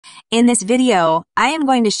In this video, I am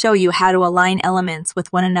going to show you how to align elements with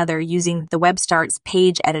one another using the WebStarts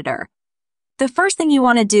page editor. The first thing you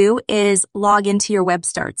want to do is log into your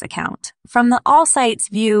WebStarts account. From the All Sites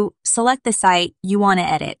view, select the site you want to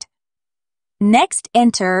edit. Next,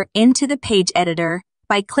 enter into the page editor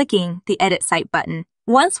by clicking the Edit Site button.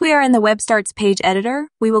 Once we are in the WebStarts page editor,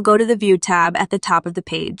 we will go to the View tab at the top of the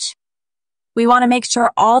page. We want to make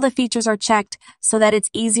sure all the features are checked so that it's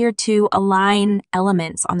easier to align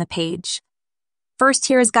elements on the page. First,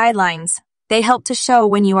 here is Guidelines. They help to show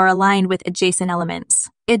when you are aligned with adjacent elements.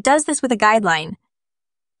 It does this with a guideline.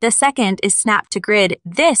 The second is Snap to Grid.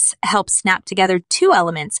 This helps snap together two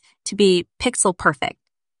elements to be pixel perfect.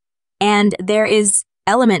 And there is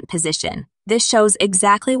Element Position. This shows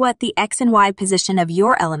exactly what the X and Y position of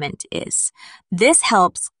your element is. This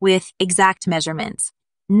helps with exact measurements.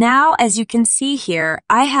 Now, as you can see here,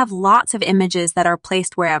 I have lots of images that are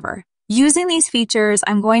placed wherever. Using these features,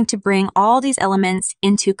 I'm going to bring all these elements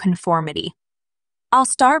into conformity. I'll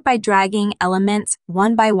start by dragging elements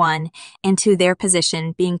one by one into their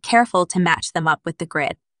position, being careful to match them up with the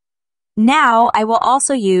grid. Now, I will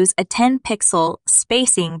also use a 10-pixel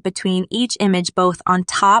spacing between each image both on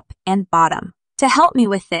top and bottom. To help me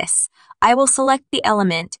with this, I will select the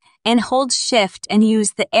element and hold Shift and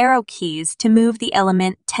use the arrow keys to move the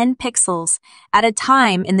element 10 pixels at a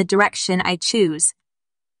time in the direction I choose.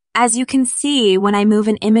 As you can see, when I move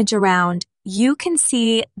an image around, you can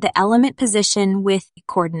see the element position with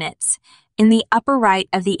coordinates in the upper right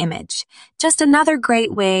of the image. Just another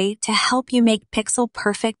great way to help you make pixel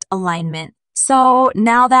perfect alignment. So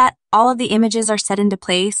now that all of the images are set into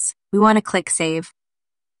place, we want to click Save.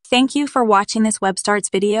 Thank you for watching this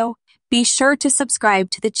WebStarts video. Be sure to subscribe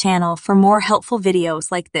to the channel for more helpful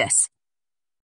videos like this.